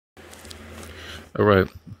All right,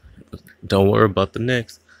 don't worry about the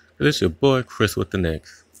next. It's your boy Chris with the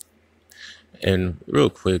next. And real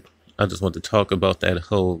quick, I just want to talk about that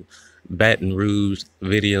whole Baton Rouge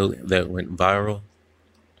video that went viral.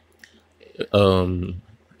 Um,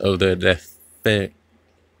 of that fat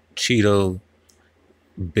Cheeto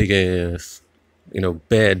big ass,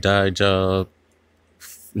 bad dye job,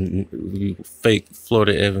 fake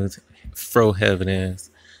Florida Evans, fro having ass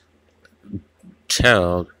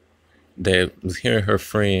child that was hearing her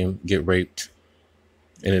friend get raped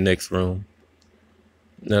in the next room.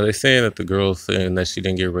 Now they're saying that the girl's saying that she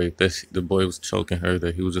didn't get raped, that the boy was choking her,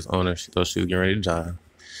 that he was just on her. She thought she was getting ready to die.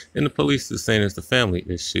 And the police is saying it's a family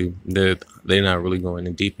issue, that they're not really going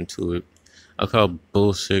in deep into it. I call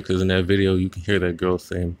bullshit because in that video you can hear that girl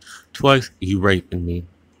saying, "Twice you raping me."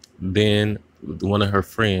 Then one of her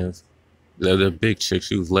friends, the big chick,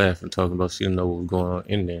 she was laughing, talking about she didn't know what was going on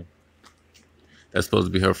in there. That's supposed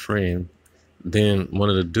to be her friend. Then one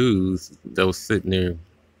of the dudes that was sitting there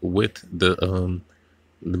with the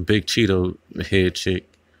big Cheeto head chick,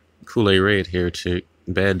 Kool-Aid red hair chick,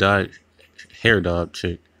 bad dye hair dog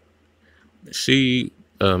chick. He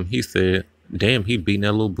said, "Damn, he beating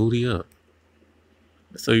that little booty up."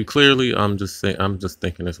 So you clearly, I'm just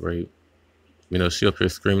thinking it's rape. She up here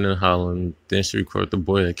screaming and hollering. Then she recorded the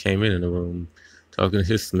boy that came in the room, talking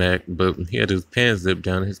his smack, but he had his pants zipped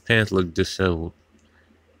down. And his pants looked disheveled.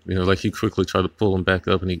 Like he quickly tried to pull them back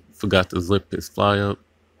up, and he forgot to zip his fly up,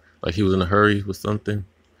 like he was in a hurry with something.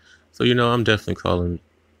 So I'm definitely calling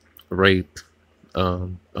rape. I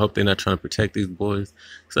hope they're not trying to protect these boys,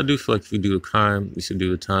 because I do feel like if you do a crime, you should do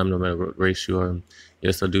the time, no matter what race you are.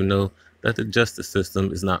 Yes, I do know that the justice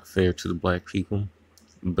system is not fair to the black people,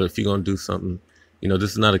 but if you're gonna do something,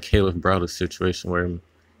 this is not a Caleb Browder situation where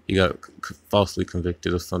he got falsely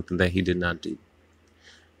convicted of something that he did not do.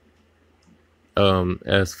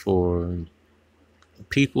 As for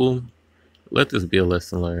people, let this be a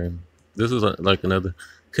lesson learned. This is like another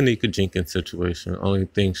Kanika Jenkins situation. Only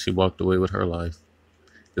thing, she walked away with her life.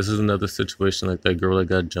 This is another situation like that girl that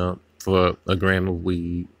got jumped for a gram of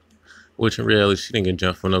weed, which in reality she didn't get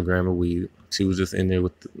jumped for no gram of weed. She was just in there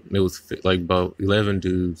with it was like about 11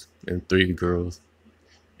 dudes and 3 girls,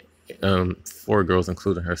 4 girls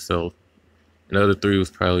including herself. And the other 3 was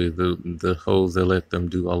probably the hoes that let them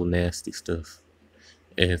do all the nasty stuff,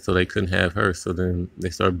 and so they couldn't have her. So then they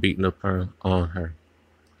started beating up her on her.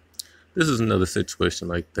 This is another situation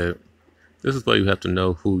like that. This is why you have to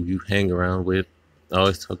know who you hang around with. I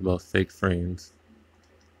always talk about fake friends,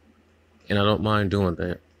 and I don't mind doing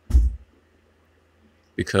that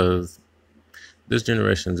because this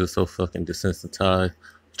generation is just so fucking desensitized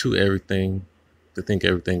to everything, to think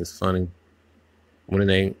everything is funny when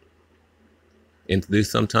it ain't. And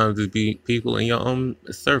there's sometimes there be people in your own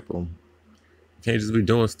circle. You can't just be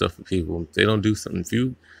doing stuff for people. If they don't do something, if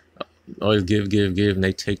you always give, and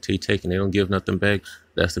they take, and they don't give nothing back,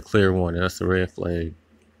 that's a clear warning. That's a red flag.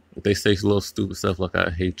 If they say little stupid stuff like "I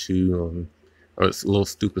hate you," or it's little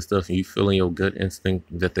stupid stuff, and you feel in your gut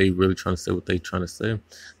instinct that they really trying to say what they trying to say,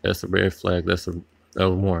 that's a red flag. That's a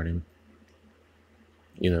warning.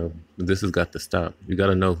 This has got to stop. You got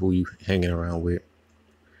to know who you hanging around with,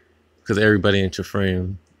 because everybody ain't your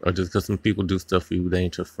friend, or just because some people do stuff for you, they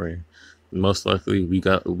ain't your friend. Most likely,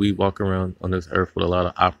 we walk around on this earth with a lot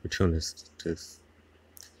of opportunists.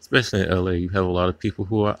 Especially in LA, you have a lot of people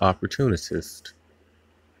who are opportunists.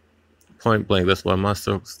 Point blank. That's why my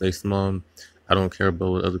circle stays small. I don't care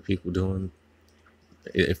about what other people doing.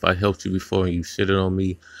 If I helped you before and you shitted on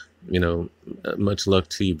me, much luck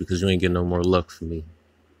to you, because you ain't getting no more luck from me.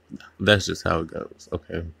 That's just how it goes.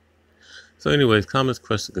 Okay. So anyways, comments,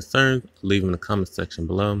 questions, concerns, leave them in the comment section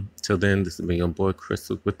below. Till then, this has been your boy Chris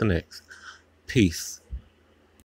with the next. Peace.